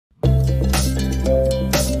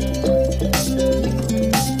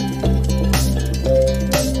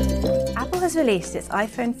released its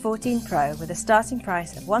iPhone 14 Pro with a starting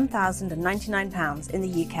price of £1,099 in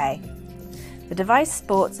the UK. The device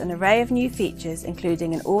sports an array of new features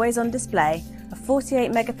including an always-on display, a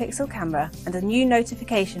 48-megapixel camera and a new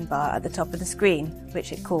notification bar at the top of the screen,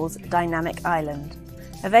 which it calls Dynamic Island.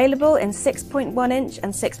 Available in 6.1-inch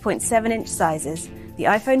and 6.7-inch sizes, the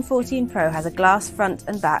iPhone 14 Pro has a glass front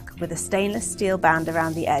and back with a stainless steel band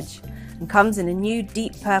around the edge and comes in a new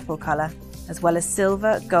deep purple colour, as well as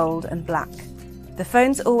silver, gold and black. The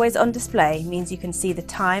phone's always-on display means you can see the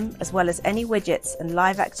time as well as any widgets and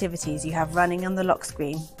live activities you have running on the lock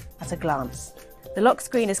screen at a glance. The lock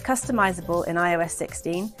screen is customizable in iOS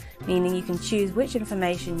 16, meaning you can choose which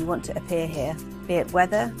information you want to appear here, be it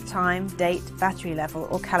weather, time, date, battery level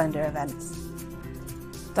or calendar events.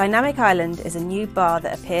 Dynamic Island is a new bar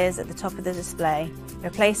that appears at the top of the display,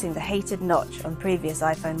 replacing the hated notch on previous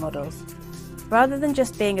iPhone models. Rather than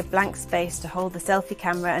just being a blank space to hold the selfie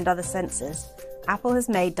camera and other sensors, Apple has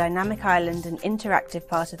made Dynamic Island an interactive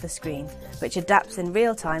part of the screen, which adapts in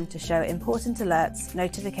real time to show important alerts,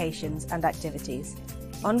 notifications and activities.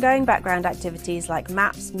 Ongoing background activities like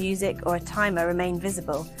maps, music or a timer remain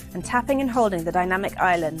visible, and tapping and holding the Dynamic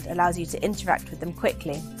Island allows you to interact with them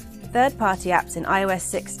quickly. Third-party apps in iOS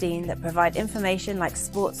 16 that provide information like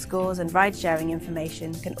sports scores and ride-sharing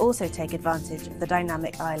information can also take advantage of the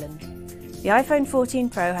Dynamic Island. The iPhone 14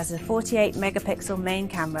 Pro has a 48-megapixel main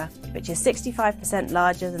camera, which is 65%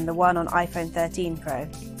 larger than the one on iPhone 13 Pro.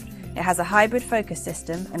 It has a hybrid focus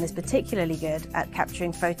system and is particularly good at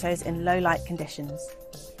capturing photos in low-light conditions.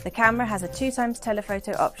 The camera has a 2x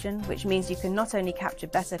telephoto option, which means you can not only capture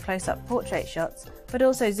better close-up portrait shots, but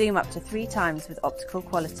also zoom up to 3 times with optical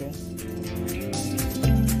quality.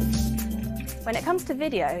 When it comes to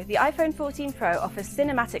video, the iPhone 14 Pro offers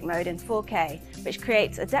cinematic mode in 4K, which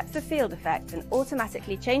creates a depth of field effect and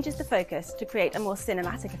automatically changes the focus to create a more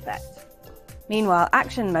cinematic effect. Meanwhile,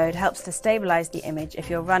 action mode helps to stabilize the image if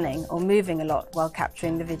you're running or moving a lot while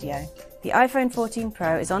capturing the video. The iPhone 14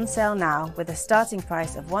 Pro is on sale now with a starting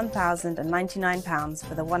price of £1,099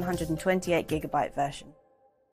 for the 128GB version.